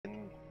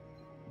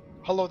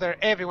Hello there,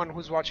 everyone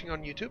who's watching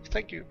on YouTube.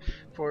 Thank you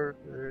for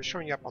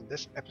showing up on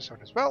this episode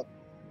as well.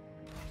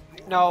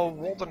 Now,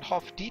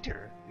 Waldenhof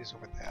Dieter is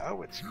over there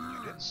with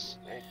some units.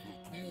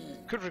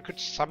 Could recruit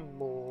some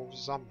more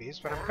zombies,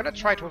 but I'm gonna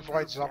try to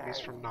avoid zombies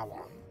from now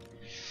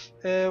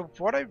on.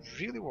 What I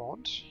really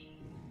want...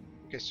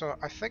 Okay, so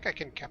I think I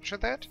can capture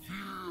that,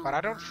 but I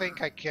don't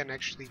think I can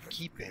actually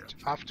keep it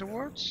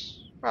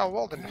afterwards. Well,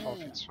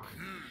 Waldenhof, it's fine.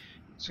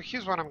 So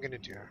here's what I'm gonna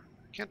do.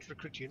 I can't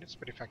recruit units,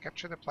 but if I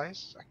capture the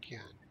place, I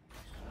can.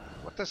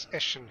 What does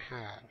Eschen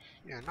have?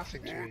 Yeah,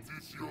 nothing too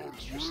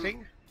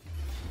interesting.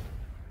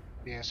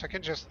 Yes, I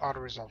can just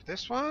auto-resolve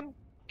this one.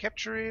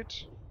 Capture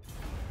it.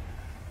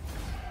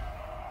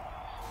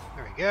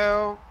 There we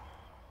go.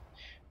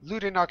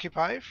 Loot and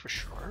occupy, for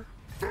sure.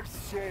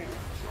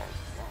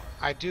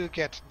 I do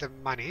get the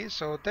money,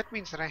 so that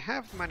means that I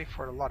have money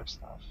for a lot of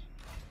stuff.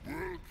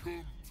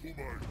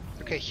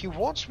 Okay, he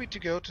wants me to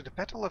go to the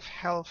Battle of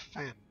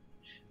Helfen.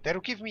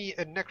 That'll give me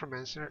a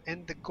Necromancer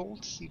and the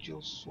Gold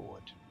Sigil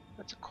Sword.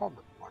 That's a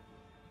common one.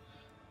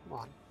 Come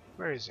on,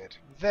 where is it?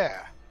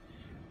 There.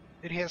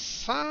 It has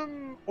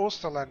some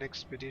Osterland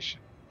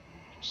expedition.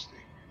 Interesting.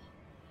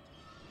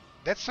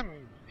 That's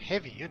some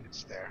heavy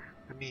units there.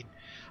 I mean,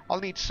 I'll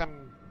need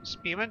some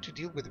spearmen to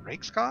deal with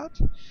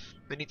Reiksguard.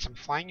 I need some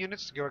flying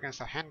units to go against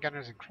the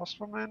handgunners and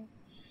crossbowmen.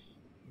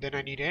 Then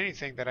I need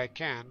anything that I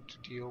can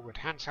to deal with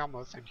Hans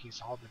Helmuth and his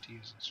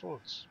halberdiers and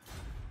swords.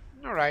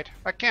 Alright,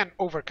 I can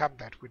overcome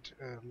that with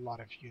a lot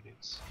of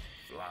units.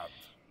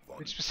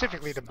 With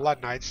specifically the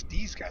Blood Knights,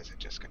 these guys are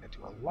just going to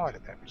do a lot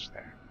of damage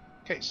there.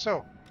 Okay,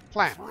 so,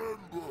 plan.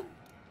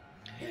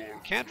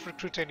 Can't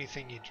recruit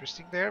anything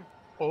interesting there.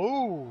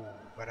 Oh,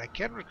 but I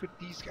can recruit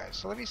these guys.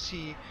 So let me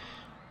see,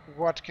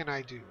 what can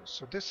I do?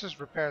 So this is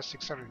repair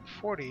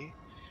 640,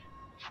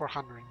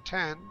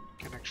 410.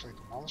 Can actually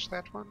demolish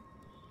that one.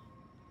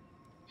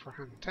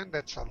 410,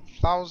 that's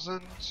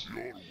 1,000.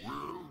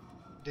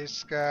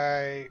 This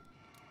guy,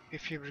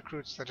 if he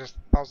recruits, that is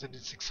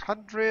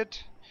 1,600.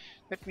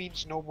 That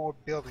means no more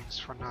buildings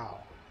for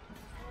now.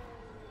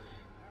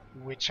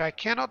 Which I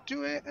cannot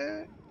do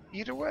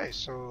either way,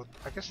 so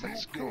I guess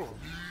that's cool.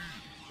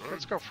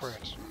 Let's go for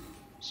it.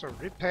 So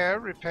repair,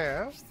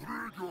 repair.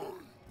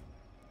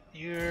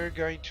 You're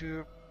going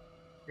to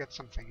get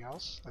something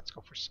else. Let's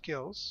go for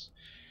skills.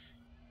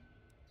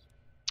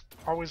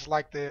 Always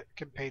like the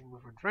campaign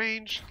movement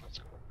range. Let's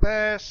go with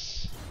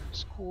this.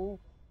 It's cool.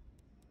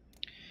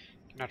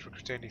 Cannot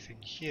recruit anything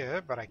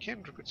here, but I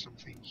can recruit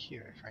something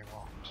here if I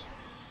want.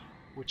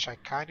 Which I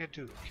kinda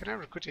do. Can I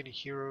recruit any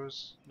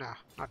heroes? Nah,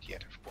 not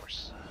yet, of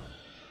course.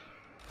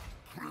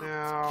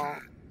 Now,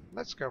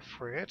 let's go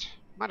for it.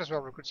 Might as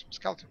well recruit some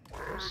skeleton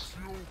warriors.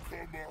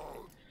 There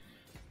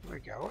we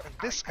go. And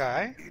this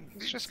guy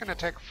is just gonna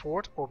take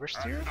Fort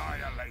Oberstier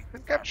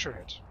and capture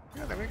it.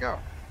 Yeah, there we go.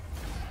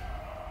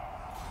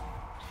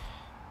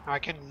 Now I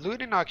can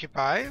loot and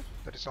occupy.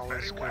 That is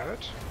always good.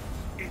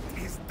 It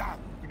is done.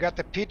 We got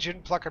the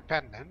Pigeon Plucker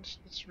Pendant.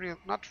 That's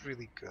not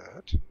really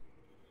good.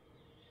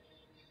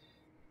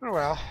 Oh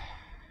well.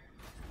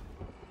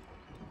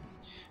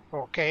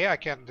 Okay, I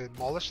can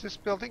demolish this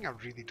building. I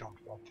really don't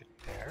want it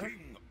there.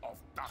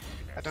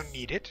 I don't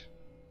need it,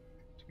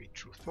 to be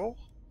truthful.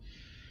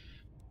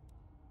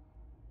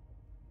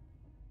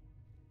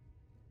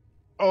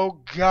 Oh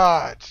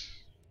god!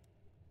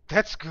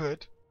 That's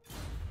good.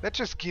 That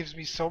just gives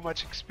me so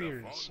much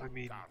experience. I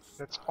mean,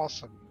 that's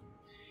awesome.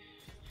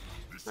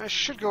 I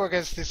should go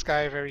against this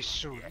guy very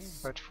soon,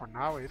 but for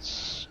now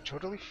it's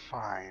totally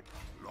fine.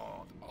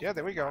 Yeah,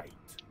 there we go.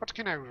 What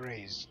can I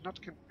raise? I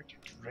can't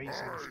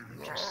raise anything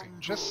interesting.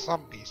 Just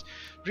zombies.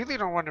 Really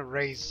don't want to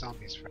raise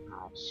zombies for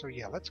now. So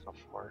yeah, let's go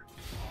for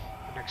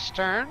the next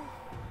turn.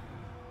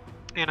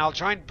 And I'll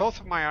join both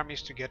of my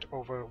armies to get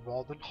over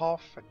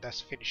Waldenhof and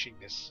thus finishing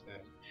this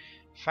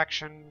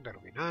faction.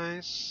 That'll be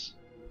nice.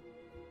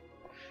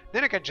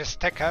 Then I can just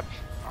stack up.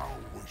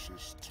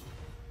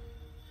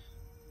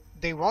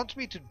 They want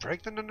me to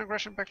break the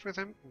non-aggression pact with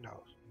them?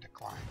 No,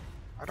 decline.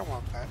 I don't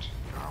want that.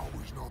 Now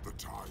is not the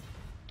time.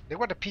 They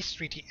want a peace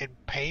treaty and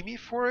pay me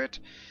for it.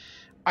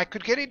 I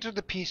could get into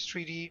the peace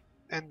treaty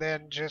and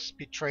then just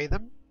betray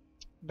them,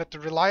 but the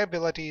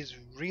reliability is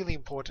really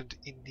important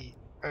in the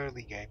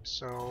early game,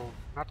 so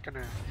I'm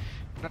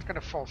not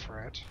gonna fall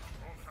for it.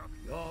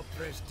 Your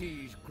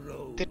prestige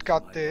grows. Did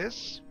got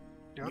this.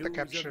 You know, the News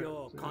capture. of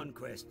your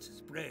conquests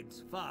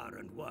spreads far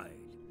and wide.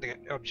 The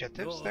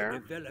objectives Your there.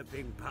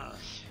 developing power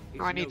is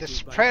Now I need the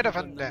noted by spread of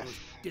even the undeath.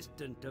 most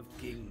distant of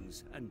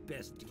kings and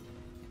besties.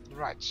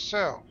 Right,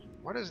 so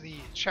what is the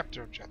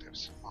chapter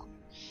objectives?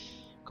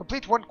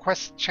 Complete one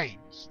quest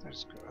chains.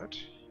 That's good.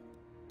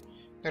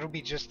 That'll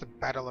be just the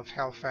Battle of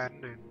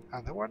Helfen and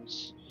other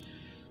ones.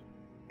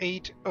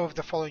 8 of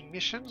the following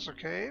missions,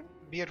 okay.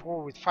 Be at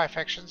war with 5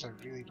 factions, I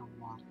really don't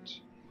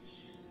want.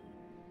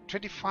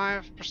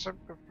 25%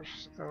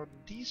 of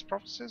these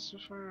provinces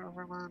of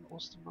Overland,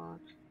 Ostermark.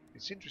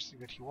 It's interesting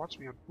that he wants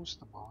me on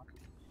Ostermark.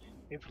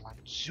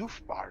 Everland,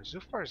 Zufbar.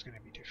 Zufbar is going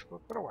to be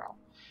difficult, but oh well.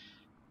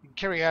 And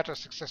carry out a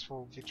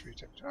successful victory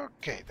attempt.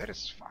 Okay, that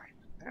is fine.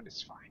 That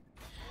is fine.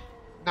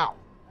 Now,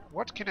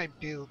 what can I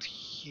build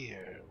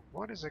here?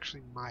 What is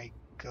actually my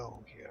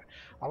goal here?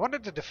 I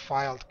wanted the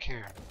defiled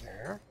cairn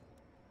there.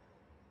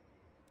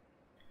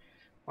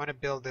 I want to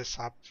build this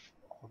up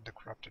on the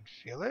corrupted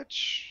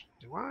village.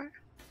 Do I?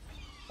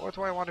 Or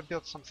do I want to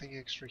build something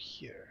extra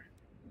here?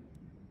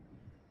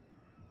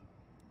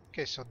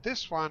 Okay, so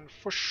this one,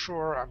 for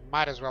sure, I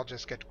might as well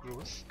just get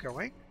Gruth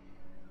going.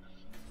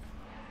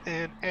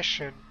 And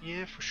Eshen,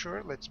 yeah, for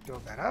sure, let's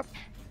build that up.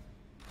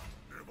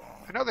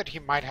 I know that he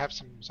might have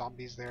some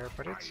zombies there,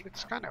 but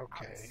it's kind of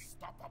okay.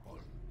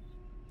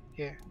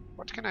 Yeah,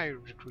 what can I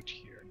recruit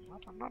here?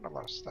 Not a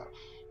lot of stuff.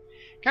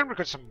 Can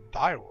recruit some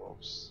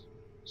direwolves.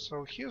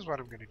 So here's what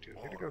I'm gonna do.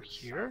 I'm gonna go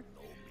here.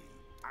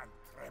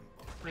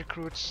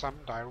 Recruit some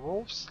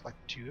direwolves, like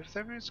 2 of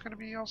them is gonna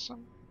be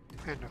awesome.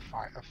 And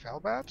a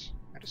fellbat,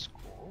 that is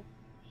cool.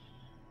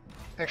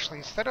 Actually,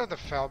 instead of the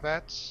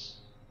fellbats,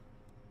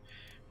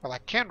 well, I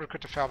can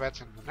recruit the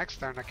fellbats in the next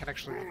turn. I can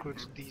actually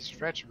recruit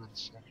these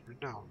regiments of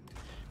renown.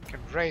 I can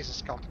raise a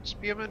skeleton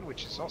spearman,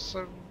 which is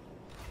awesome.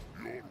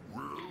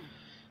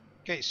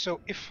 Okay,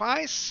 so if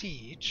I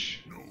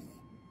siege,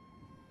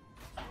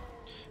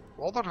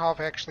 Waldenhof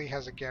actually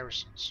has a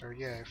garrison, so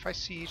yeah, if I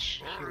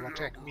siege, he'll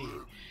attack me.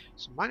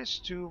 So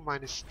 -2,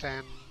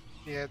 -10.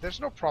 Yeah, there's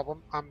no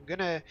problem. I'm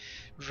gonna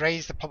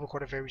raise the public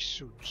order very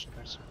soon, so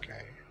that's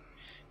okay.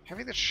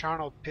 Having the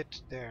charnel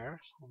pit there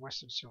on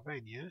Western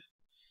Sylvania.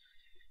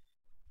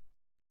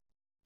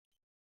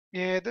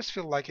 Yeah, it does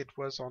feel like it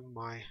was on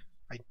my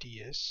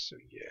ideas, so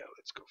yeah,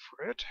 let's go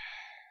for it.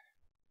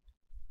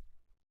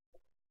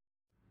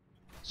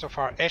 So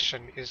far,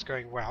 Eshen is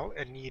going well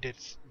and needed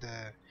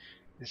the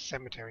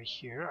cemetery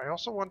here. I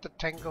also want the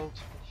Tangled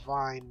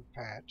Vine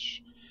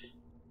patch.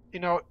 You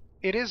know,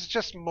 it is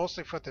just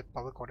mostly for the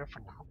public order for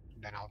now.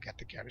 Then I'll get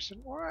the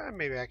garrison, or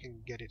maybe I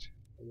can get it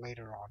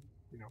later on.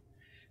 You know,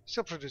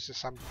 still produces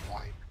some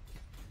wine.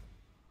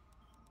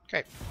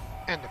 Okay,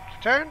 end of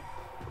the turn.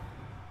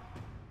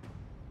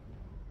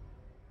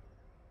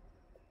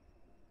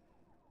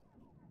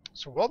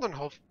 So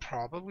Waldenhof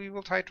probably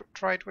will try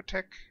to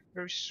attack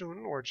very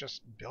soon, or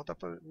just build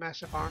up a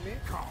massive army.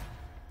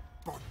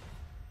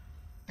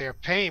 They're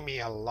paying me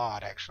a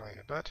lot, actually,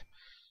 but,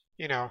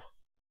 you know,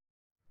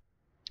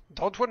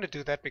 don't want to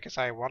do that because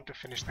I want to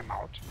finish them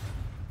out.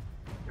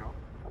 You know,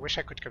 I wish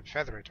I could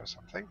confederate or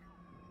something.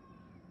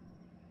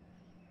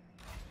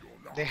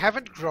 They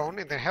haven't grown,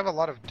 and they have a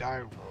lot of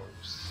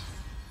direwolves.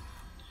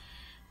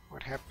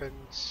 What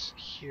happens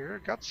here?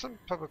 Got some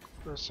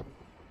some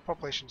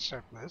population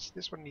surplus.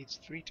 This one needs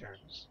 3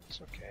 turns.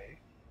 It's okay.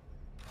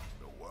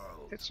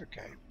 It's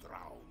okay.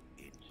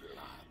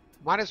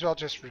 Might as well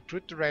just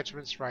recruit the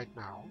regiments right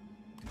now.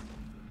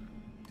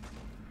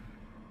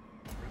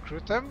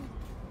 Recruit them.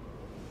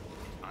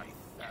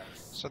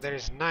 So there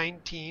is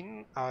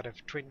 19 out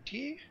of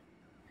 20.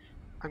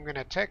 I'm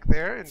gonna attack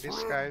there, and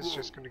this guy is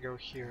just gonna go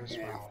here as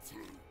well.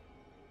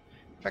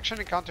 Faction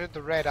encountered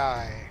the Red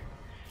Eye.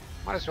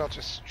 Might as well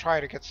just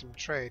try to get some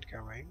trade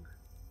going.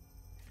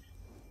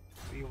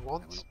 Do you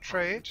want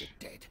trade?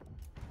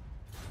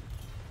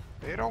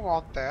 They don't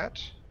want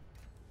that.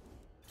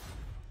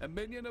 A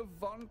minion of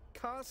Von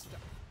Carstein.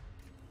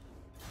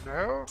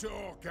 No.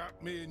 Talk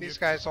at me. These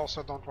guys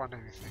also don't want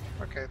anything.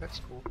 Okay, that's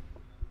cool.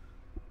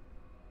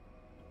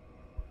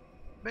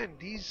 Man,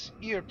 these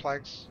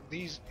earplugs,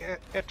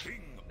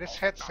 this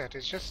headset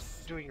is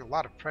just doing a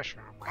lot of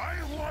pressure on my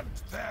I want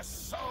their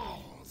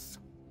souls.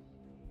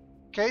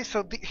 Okay,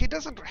 so he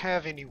doesn't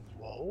have any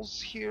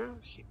walls here.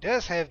 He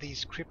does have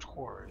these crypt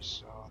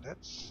horrors, so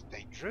that's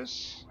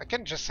dangerous. I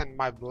can just send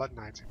my blood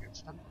knights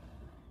against them.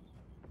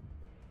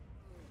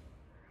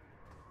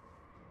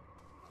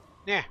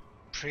 Yeah,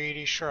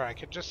 pretty sure I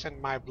can just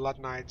send my blood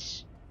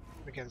knights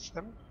against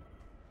them.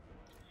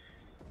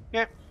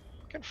 Yeah,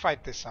 can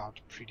fight this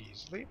out pretty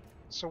easily.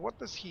 So what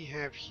does he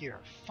have here?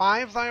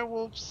 5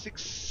 direwolves,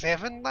 6,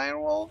 7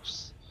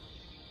 direwolves?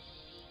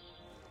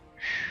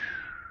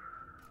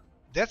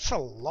 That's a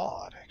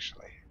lot,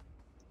 actually.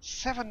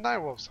 7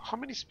 direwolves. How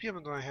many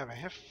spearmen do I have? I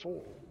have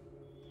 4.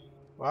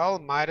 Well,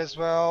 might as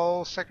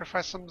well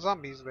sacrifice some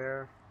zombies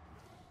there.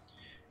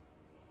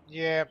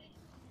 Yeah.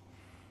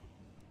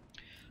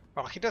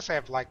 Well, he does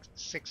have like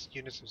 6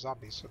 units of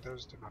zombies, so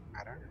those do not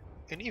matter.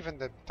 And even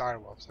the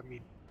direwolves, I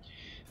mean,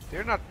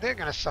 they're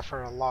gonna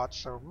suffer a lot,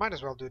 so might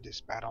as well do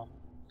this battle.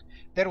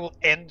 That will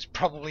end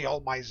probably all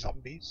my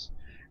zombies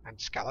and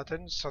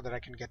skeletons so that I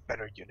can get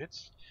better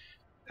units.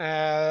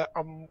 I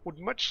would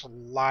much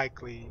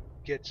likely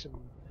get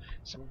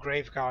some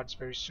grave guards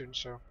very soon,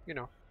 so you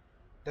know,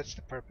 that's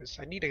the purpose.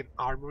 I need an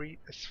armory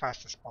as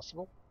fast as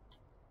possible.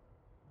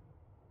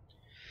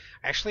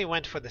 I actually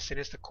went for the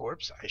Sinister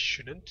Corpse. I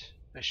shouldn't.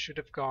 I should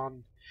have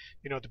gone,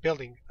 you know, the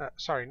building.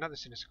 Sorry, not the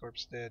Sinister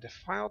Corpse. The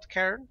Defiled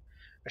Cairn.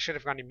 I should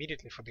have gone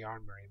immediately for the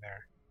armory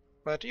there.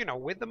 But you know,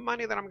 with the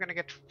money that I'm gonna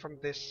get from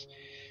this,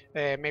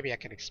 maybe I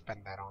can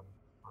expend that on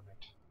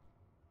it.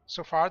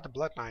 So far, the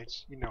Blood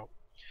Knights, you know,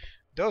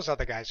 those are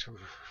the guys who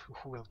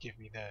will give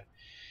me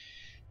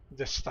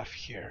the stuff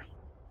here.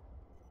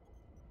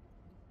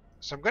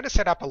 So I'm gonna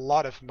set up a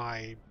lot of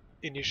my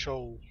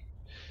initial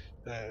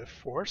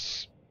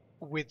force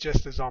with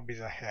just the zombies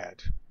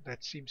ahead.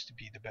 That seems to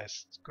be the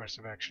best course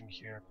of action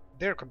here.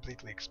 They're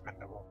completely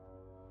expendable.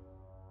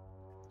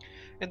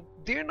 And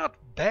they're not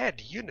bad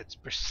units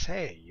per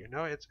se, you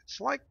know, it's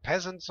like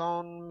peasants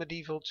on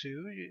Medieval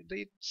 2.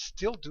 They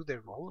still do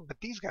their role, but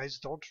these guys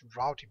don't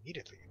rout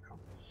immediately, you know.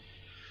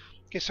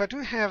 Okay, so I do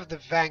have the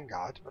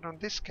Vanguard, but on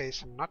this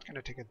case I'm not going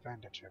to take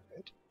advantage of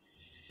it.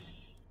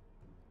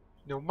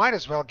 No, might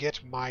as well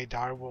get my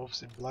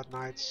Direwolves and Blood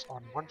Knights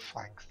on one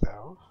flank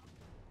though.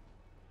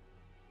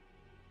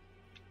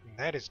 And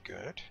that is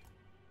good.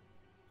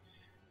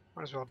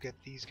 Might as well get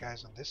these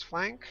guys on this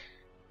flank.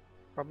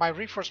 But my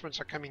reinforcements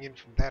are coming in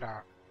from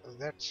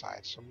that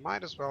side, so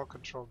might as well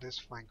control this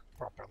flank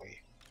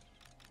properly.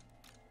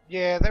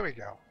 Yeah, there we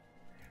go.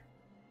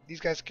 These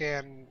guys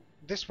can...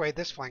 This way,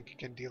 this flank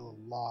can deal a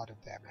lot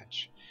of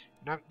damage.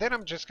 Now, then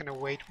I'm just gonna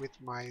wait with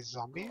my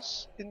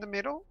zombies in the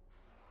middle.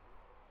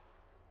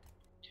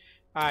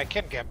 I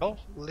can gamble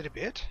a little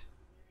bit.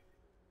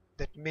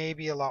 That may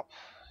be a lot...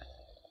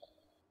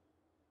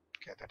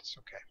 Okay, that's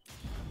okay.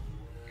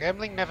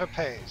 Gambling never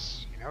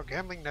pays. You know,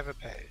 gambling never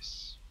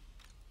pays.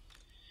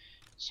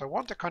 So I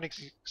want the Conic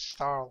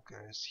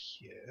Stalkers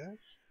here.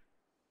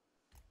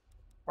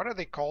 What are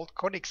they called?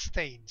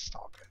 Konigstein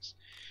Stalkers.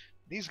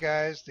 These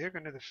guys, they're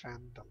going to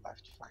defend the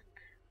left flank.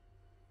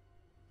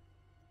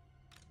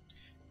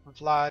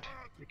 Vlad,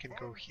 we can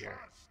go here.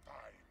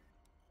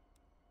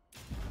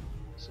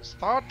 So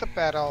start the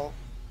battle.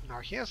 Now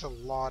here's a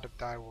lot of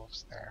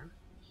direwolves there.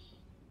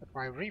 But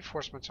my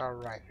reinforcements are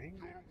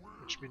arriving,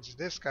 which means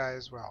this guy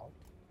as well.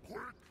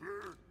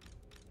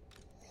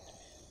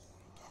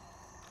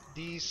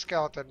 These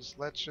skeletons,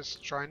 let's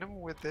just join them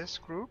with this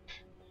group.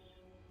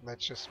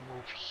 Let's just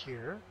move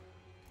here.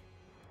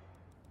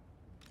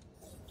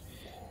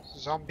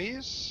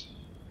 Zombies.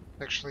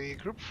 Actually,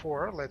 group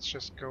 4, let's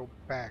just go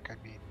back. I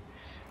mean,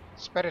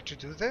 it's better to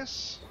do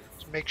this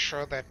to make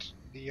sure that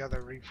the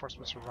other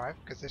reinforcements arrive,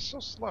 because they're so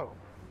slow.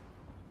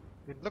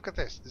 I mean, look at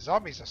this. The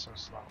zombies are so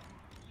slow.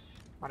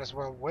 Might as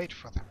well wait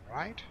for them,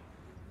 right?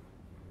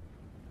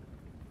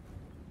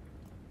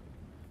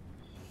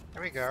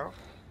 There we go.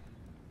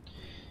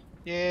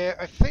 Yeah,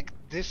 I think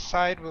this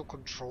side will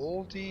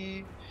control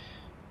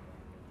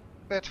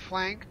that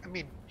flank. I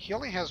mean, he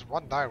only has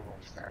one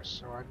direwolf there,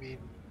 so I mean,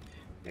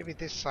 maybe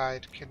this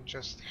side can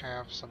just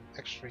have some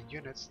extra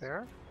units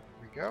there.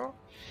 There we go.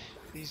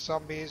 These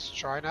zombies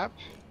join up.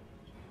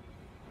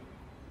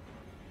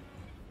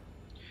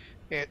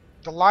 Yeah,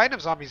 the line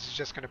of zombies is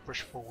just going to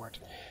push forward.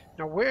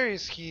 Now, where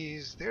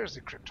is there's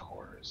the Crypt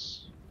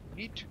Horrors. I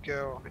need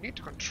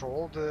to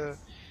control the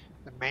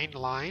main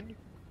line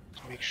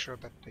to make sure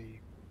that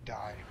they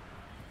die.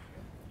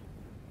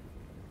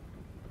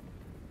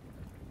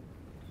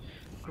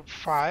 Group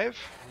 5,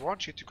 I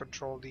want you to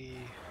control the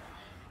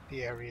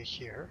area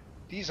here.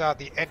 These are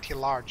the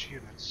anti-large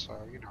units, so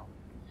you know,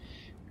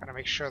 gotta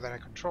make sure that I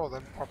control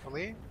them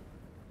properly.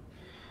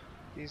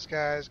 These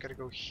guys gotta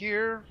go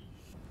here.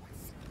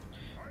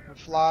 And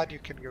Vlad, you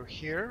can go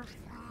here.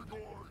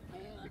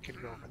 You can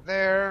go over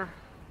there.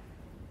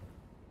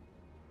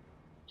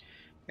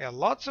 Yeah,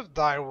 lots of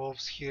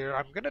direwolves here.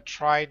 I'm gonna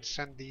try and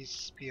send these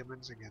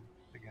spearmen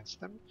against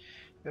them.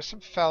 There's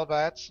some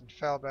fellbats and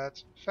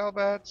fellbats and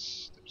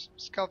fellbats. There's some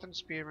skeleton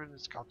spearmen and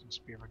skeleton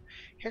spearmen.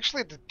 He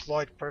actually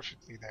deployed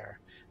perfectly there.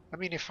 I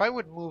mean, if I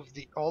would move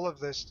all of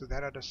this to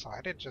that other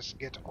side and just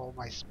get all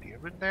my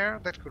spearmen there,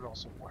 that could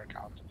also work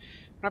out.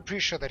 And I'm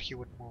pretty sure that he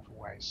would move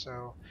away.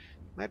 So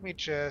let me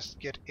just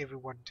get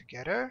everyone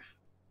together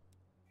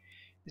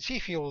and see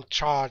if he will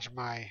charge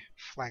my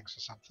flanks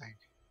or something,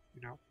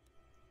 you know.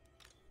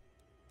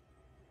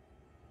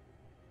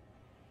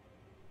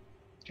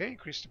 Okay,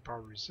 increase the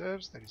power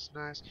reserves, that is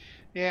nice.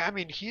 Yeah, I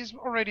mean, he's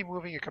already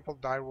moving a couple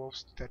of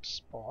direwolves to that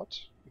spot,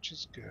 which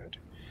is good.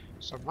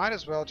 So might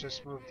as well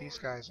just move these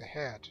guys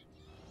ahead.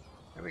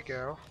 There we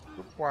go.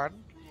 Group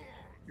 1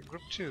 and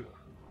Group 2.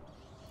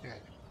 Yeah,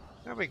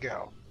 there we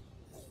go.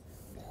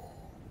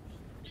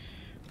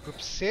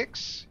 Group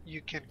 6,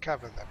 you can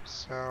cover them,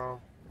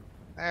 so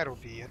that'll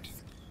be it.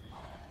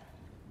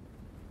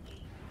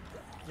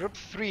 Group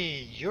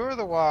 3, you're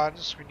the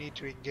ones who need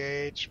to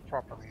engage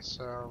properly,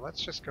 so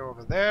let's just go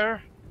over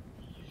there.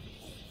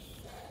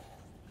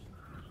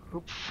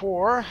 Group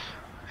 4,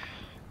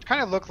 it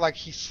kind of looked like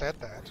he said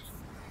that.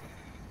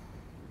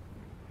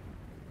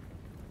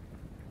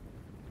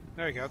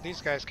 There we go,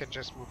 these guys can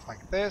just move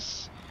like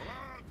this.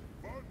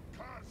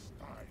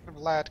 And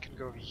Vlad can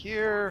go over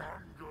here.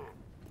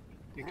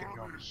 You can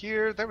go over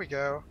here, there we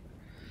go.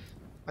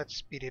 Let's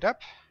speed it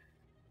up.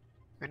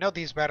 I know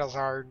these battles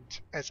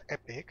aren't as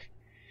epic,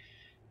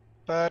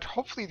 but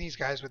hopefully these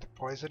guys with the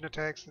poison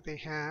attacks that they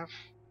have,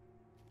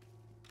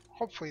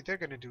 hopefully they're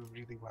going to do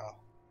really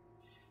well.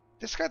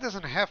 This guy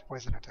doesn't have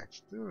poison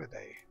attacks, do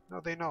they? No,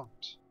 they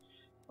don't.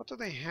 What do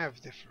they have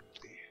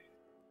differently?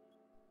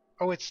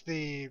 Oh, it's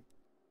the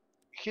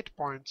hit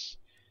points.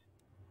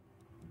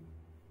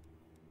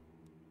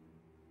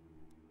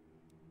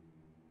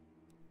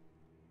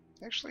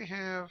 They actually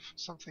have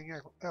something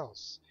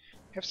else.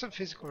 Have some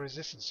physical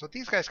resistance, so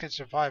these guys can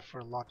survive for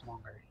a lot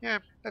longer. Yeah,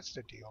 that's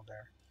the deal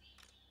there.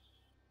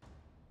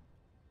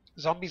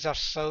 Zombies are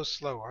so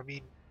slow. I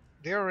mean,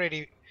 they're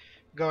already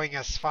going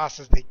as fast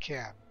as they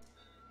can.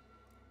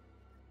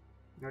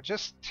 You know,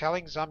 just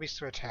telling zombies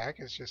to attack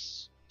is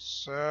just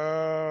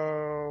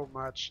so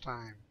much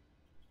time.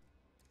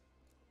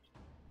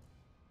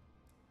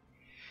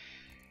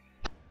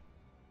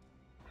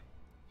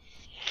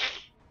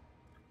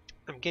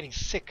 I'm getting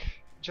sick.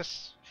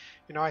 Just,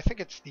 you know, I think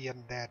it's the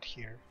undead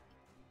here.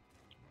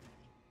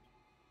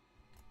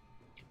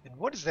 And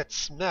what is that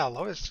smell?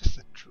 Oh, it's just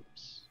the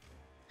troops.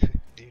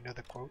 Do you know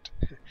the quote?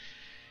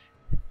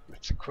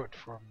 That's a quote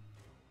from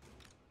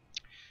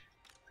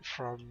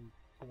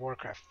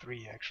Warcraft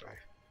 3, actually.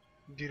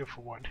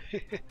 Beautiful one.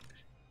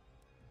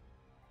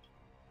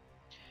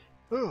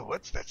 Oh,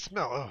 what's that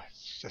smell? Oh,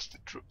 it's just the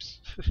troops.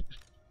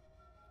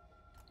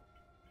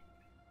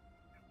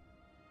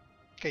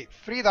 Okay,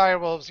 3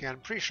 direwolves. Yeah, I'm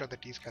pretty sure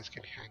that these guys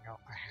can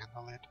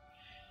handle it.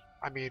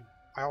 I mean,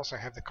 I also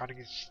have the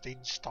Cunning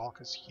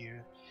Stalkers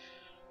here.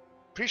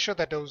 Pretty sure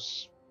that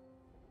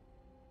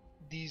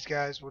these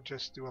guys will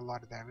just do a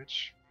lot of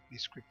damage.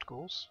 These crypt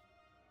ghouls.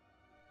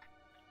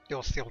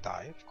 They'll still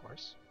die, of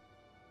course.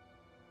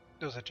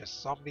 Those are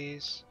just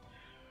zombies.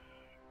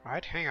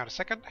 Alright, hang on a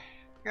second,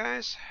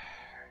 guys.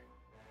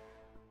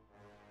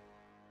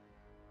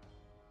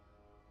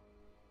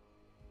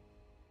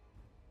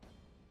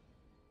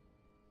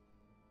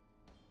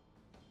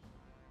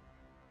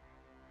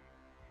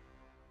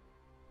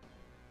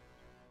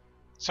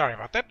 Sorry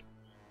about that.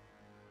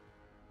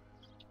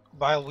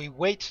 While we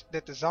wait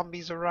that the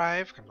zombies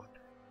arrive, come on.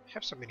 I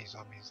have so many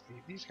zombies.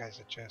 These guys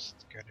are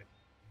just gonna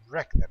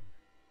wreck them.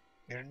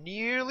 They're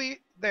nearly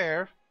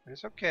there.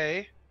 It's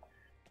okay.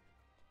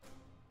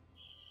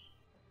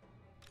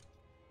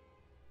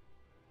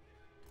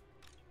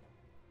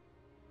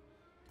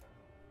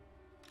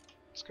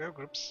 Let's go,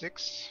 group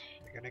 6.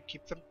 You're gonna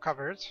keep them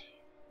covered.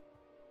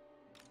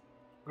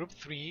 Group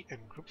 3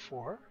 and group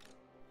 4.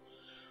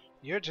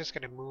 You're just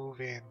gonna move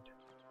in,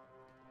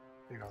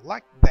 you know,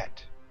 like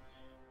that.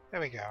 There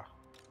we go.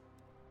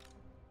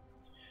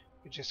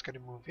 You're just gonna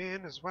move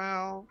in as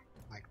well,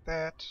 like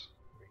that.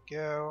 There we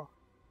go.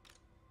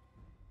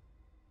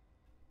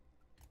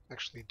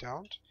 Actually,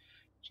 don't.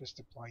 Just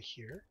apply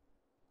here.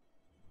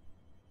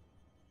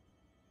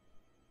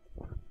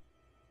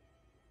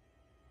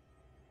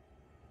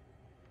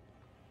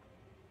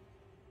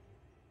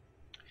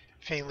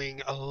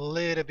 Failing a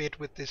little bit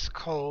with this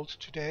cold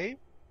today.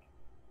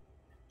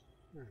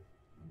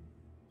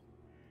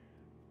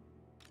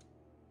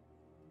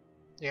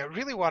 Yeah, I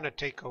really want to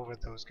take over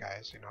those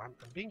guys. You know, I'm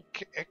being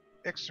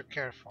extra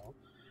careful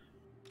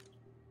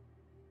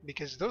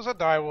because those are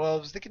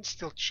direwolves. They can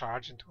still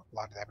charge and do a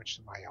lot of damage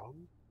to my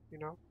own. You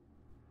know.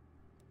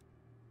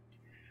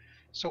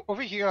 So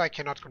over here, I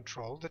cannot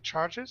control the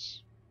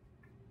charges.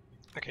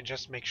 I can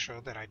just make sure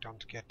that I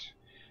don't get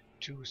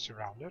too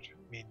surrounded.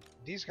 I mean,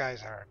 these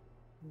guys are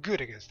good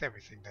against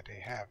everything that they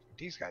have.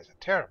 These guys are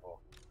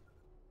terrible.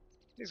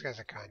 These guys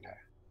are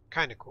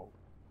kinda cool.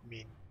 I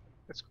mean,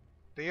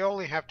 they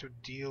only have to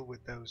deal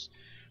with those.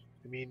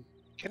 I mean,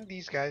 can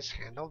these guys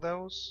handle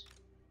those?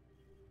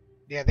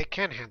 Yeah, they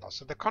can handle.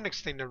 So the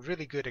Conics thing are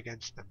really good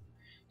against them.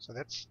 So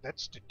that's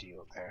the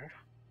deal there.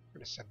 I'm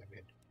gonna send them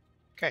in.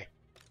 Okay.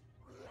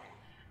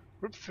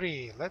 Group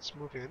 3, let's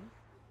move in.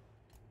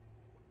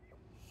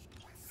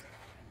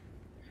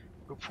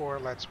 Group 4,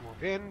 let's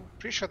move in.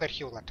 Pretty sure that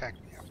he'll attack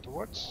me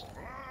afterwards.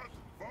 Vlad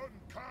Von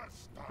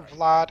Carstein.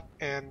 Vlad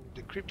and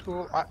the Crypt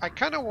Ghoul. I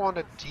kind of want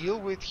to deal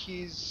with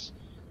his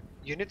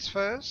units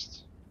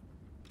first.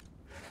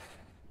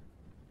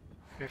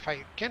 If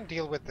I can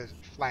deal with the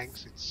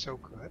flanks, it's so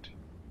good.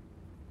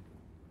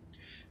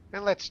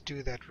 And let's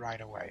do that right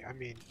away. I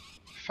mean,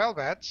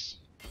 Felbats.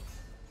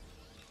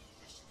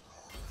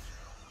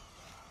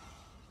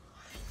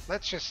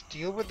 Let's just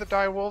deal with the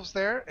direwolves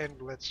there,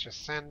 and let's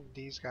just send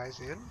these guys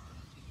in.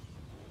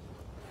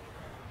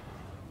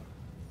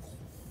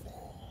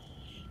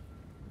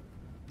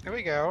 There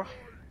we go.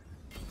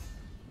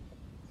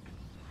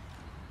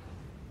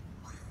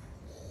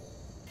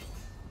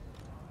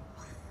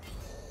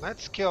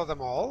 Let's kill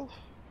them all.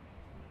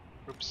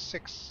 Group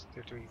 6,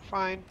 they're doing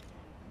fine.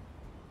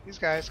 These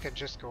guys can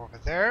just go over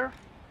there.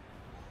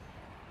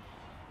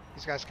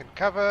 These guys can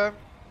cover.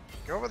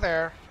 Go over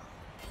there.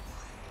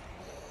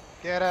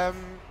 Get him,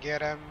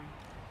 get him.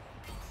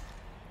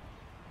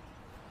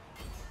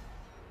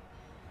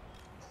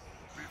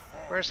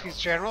 Where's his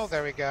general?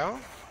 There we go.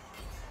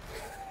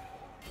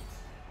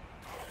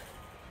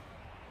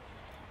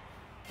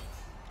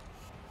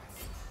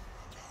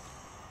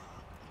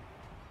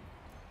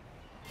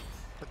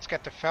 Let's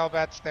get the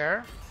Felbats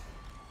there.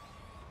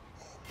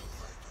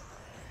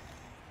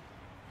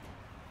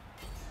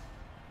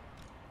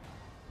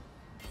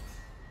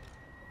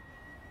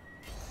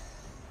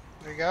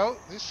 There we go.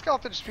 These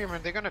skeleton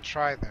spearmen, they're gonna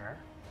try there.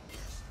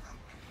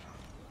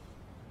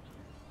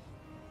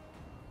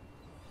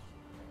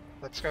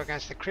 Let's go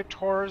against the crypt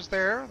horrors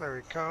there. There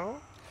we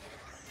go.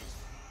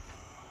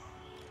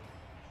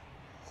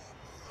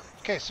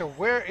 Okay, so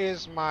where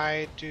is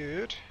my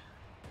dude?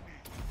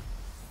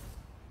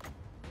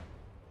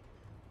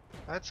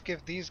 Let's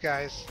give these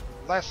guys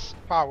less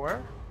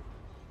power.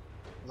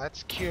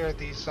 Let's cure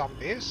these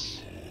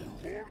zombies.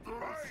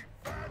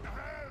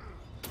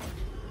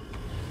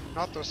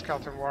 Not those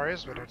skeleton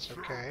warriors, but it's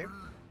okay.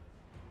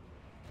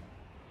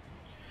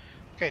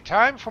 Okay,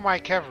 time for my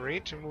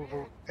cavalry to move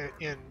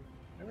in.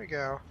 There we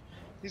go.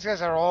 These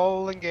guys are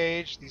all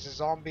engaged. These are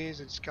zombies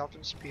and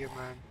skeleton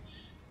spearmen.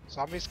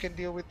 Zombies can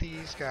deal with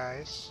these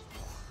guys.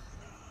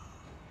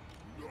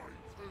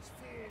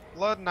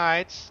 Blood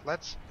Knights,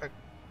 let's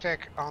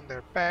attack on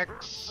their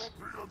backs.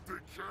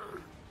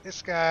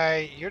 This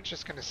guy, you're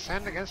just gonna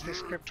send against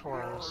these crypt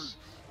horrors.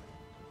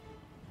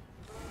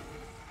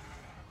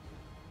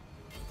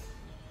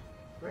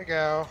 There we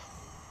go.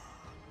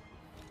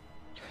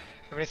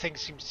 Everything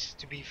seems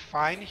to be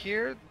fine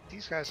here.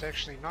 These guys are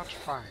actually not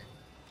fine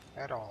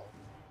at all.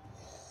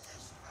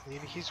 I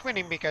mean, he's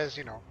winning because,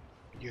 you know,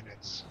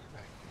 units.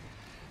 Right.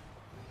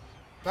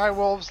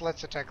 Direwolves,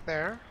 let's attack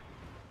there.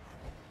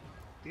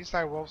 These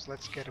direwolves,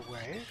 let's get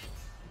away.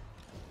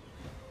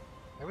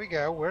 There we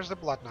go. Where's the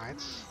Blood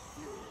Knights?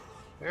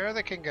 There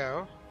they can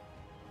go.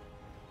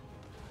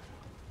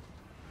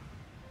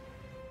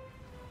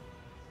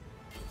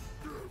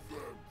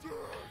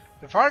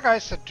 The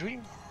Vargheists are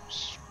doing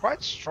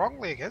quite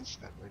strongly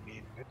against them. I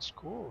mean, it's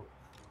cool.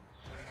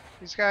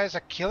 These guys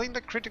are killing the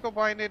critical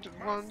minded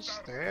ones.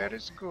 That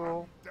is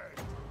cool.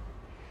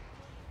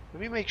 Let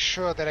me make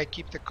sure that I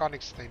keep the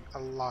Konigstein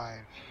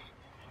alive.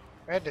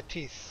 And the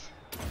teeth.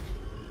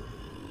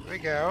 There we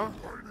go.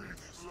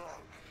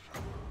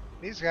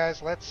 These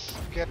guys, let's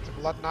get the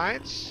Blood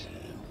Knights.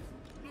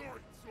 There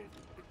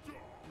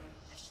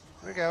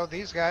we go.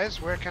 These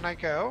guys, where can I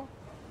go?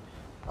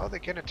 Oh, they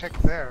can attack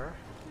there.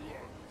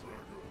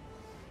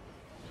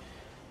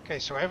 Okay,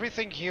 so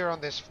everything here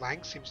on this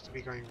flank seems to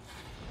be going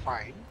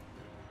fine.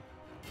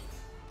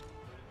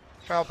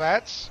 Fell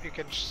bats, you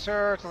can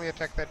certainly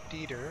attack that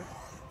Dieter.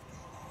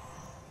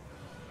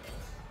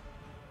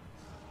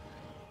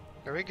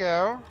 There we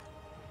go.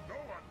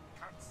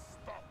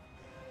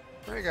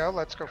 There we go,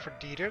 let's go for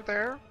Dieter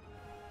there.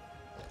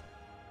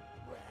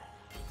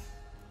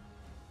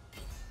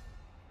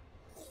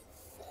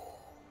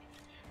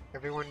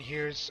 Everyone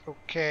here is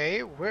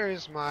okay. Where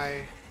is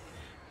my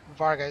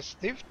Vargheists?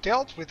 They've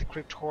dealt with the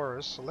crypt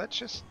horrors, so let's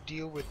just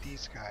deal with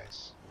these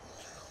guys.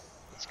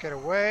 Let's get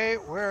away.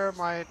 Where are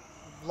my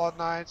Blood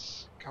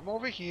Knights? Come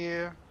over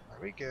here. There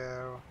we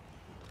go.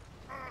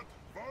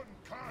 Von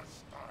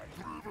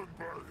Carstein, driven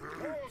by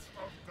Horse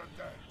of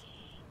the Dead.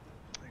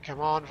 Come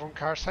on, Von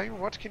Carstein,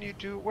 what can you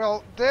do?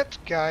 Well, that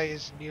guy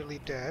is nearly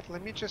dead.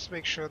 Let me just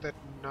make sure that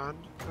none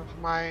of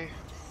my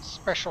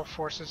special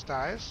forces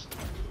dies.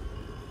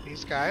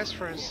 These guys,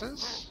 for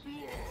instance.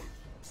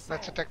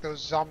 Let's attack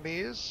those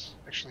zombies.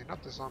 Actually,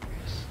 not the zombies.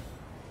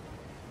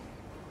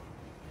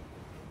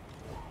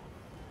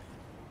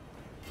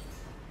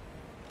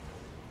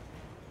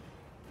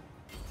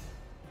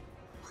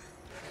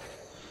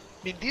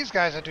 I mean, these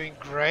guys are doing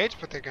great,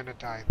 but they're gonna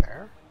die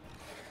there.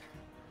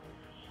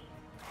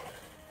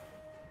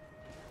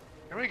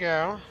 There we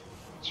go.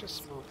 Let's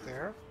just move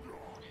there.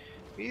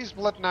 These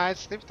Blood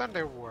Knights, they've done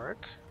their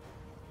work.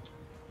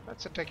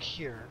 Let's attack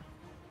here.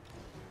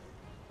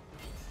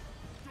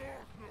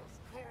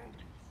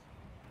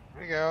 There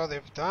we go.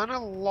 They've done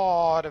a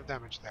lot of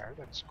damage there.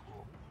 That's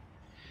cool.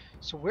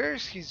 So where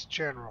is his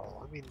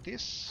general? I mean,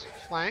 this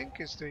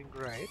flank is doing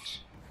great.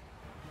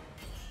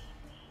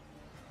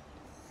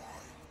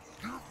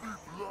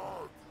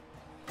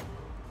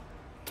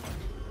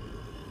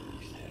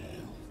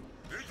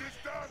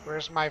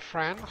 Where's my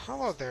friend?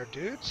 Hello there,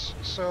 dudes.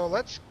 So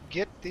let's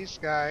get this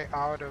guy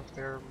out of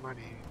their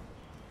money.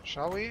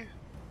 Shall we?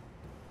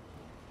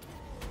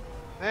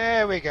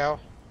 There we go.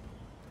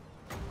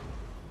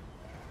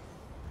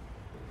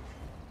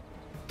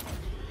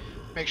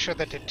 Make sure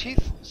that the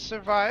teeth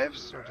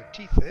survives, or the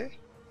teeth, eh?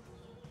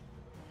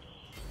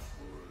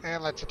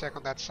 And let's attack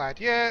on that side.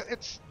 Yeah,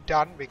 it's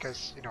done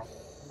because, you know,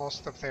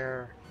 most of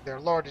their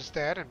lord is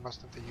dead and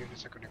most of the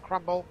units are going to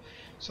crumble.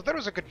 So that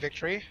was a good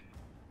victory.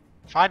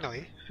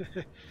 Finally.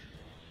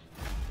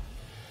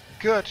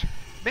 Good.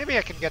 Maybe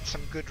I can get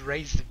some good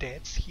raised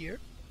deads here.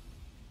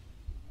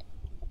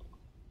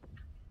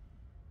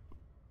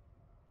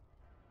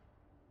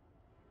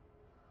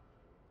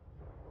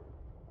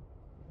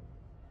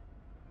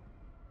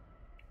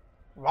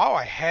 Wow,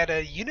 I had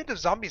a unit of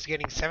zombies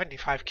getting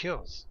 75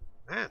 kills.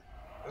 Man,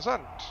 those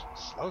aren't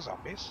slow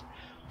zombies.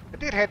 I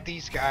did have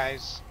these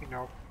guys, you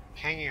know,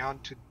 hanging on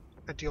to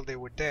until they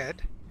were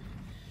dead.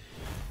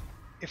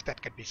 If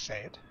that could be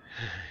said,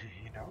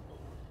 you know.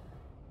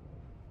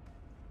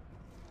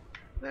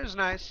 That's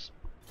nice.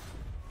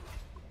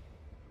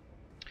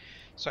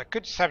 So I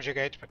could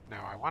subjugate, but no,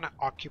 I want to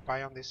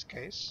occupy on this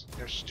case.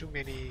 There's too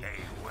many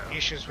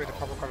issues with the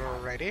public order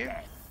already.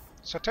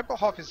 So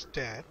Tempelhof is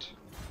dead.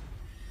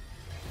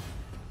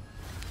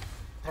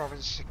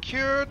 Province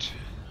secured.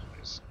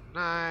 There's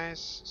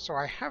nice. So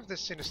I have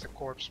this sinister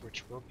corpse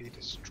which will be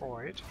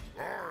destroyed.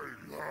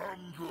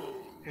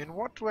 And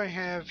what do I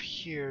have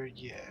here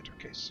yet?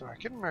 Okay, so I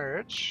can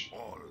merge.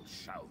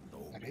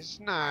 That is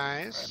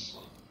nice.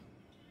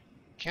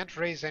 Can't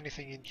raise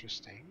anything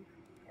interesting.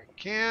 I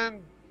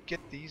can get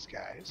these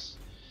guys.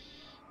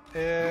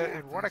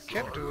 And what I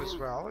can do as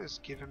well is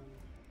give him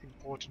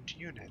important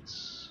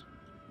units.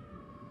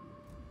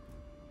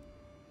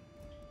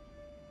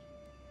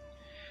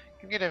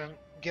 I can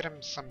get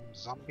him some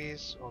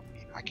zombies, or I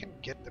mean, I can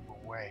get them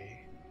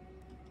away.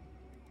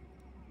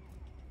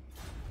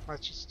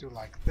 Let's just do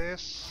like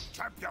this.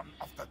 Champion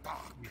of the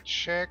dark. Let me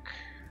check.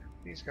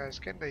 These guys,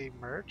 can they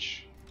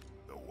merge?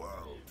 The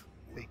world.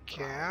 They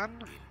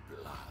can.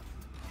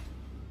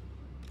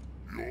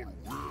 Your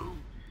will.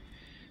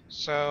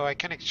 So I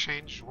can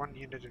exchange one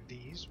unit of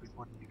these with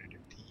one unit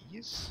of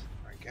these.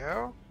 There we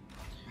go.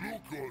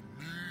 Look on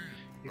me.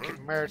 You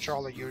can merge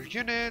all of your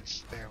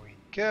units. There we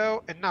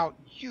go. And now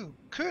you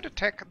could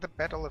attack the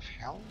Battle of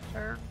Hell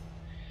turn.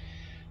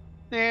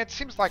 It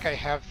seems like I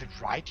have the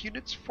right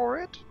units for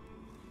it.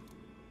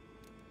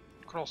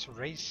 Could also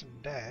raise some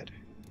dead.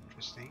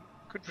 Interesting.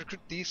 Could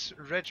recruit these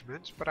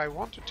regiments, but I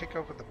want to take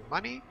over the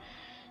money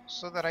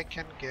so that I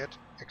can get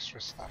extra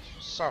stuff.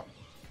 So,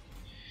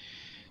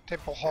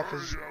 Templehof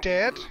is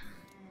dead.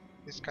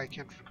 This guy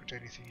can't recruit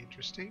anything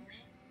interesting.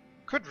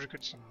 Could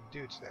recruit some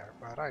dudes there,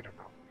 but I don't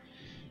know.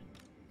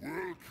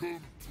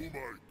 Welcome to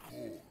my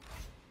court.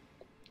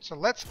 So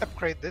let's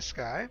upgrade this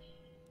guy.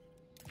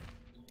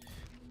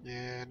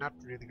 Yeah, not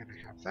really gonna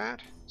have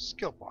that.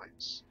 Skill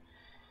points.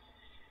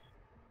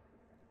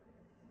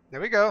 There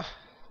we go.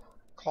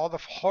 Cloud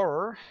of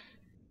Horror.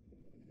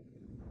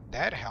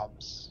 That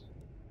helps.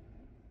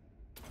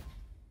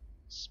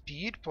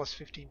 Speed plus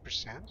 15%.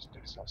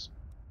 That is awesome.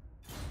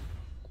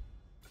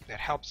 That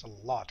helps a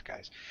lot,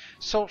 guys.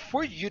 So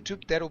for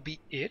YouTube, that'll be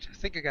it.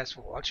 Thank you guys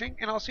for watching,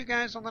 and I'll see you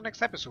guys on the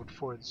next episode.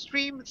 For the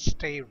stream,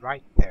 stay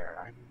right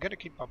there. I'm gonna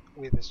keep up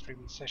with the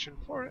streaming session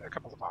for a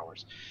couple of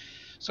hours.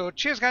 So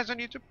cheers, guys, on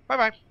YouTube. Bye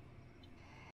bye.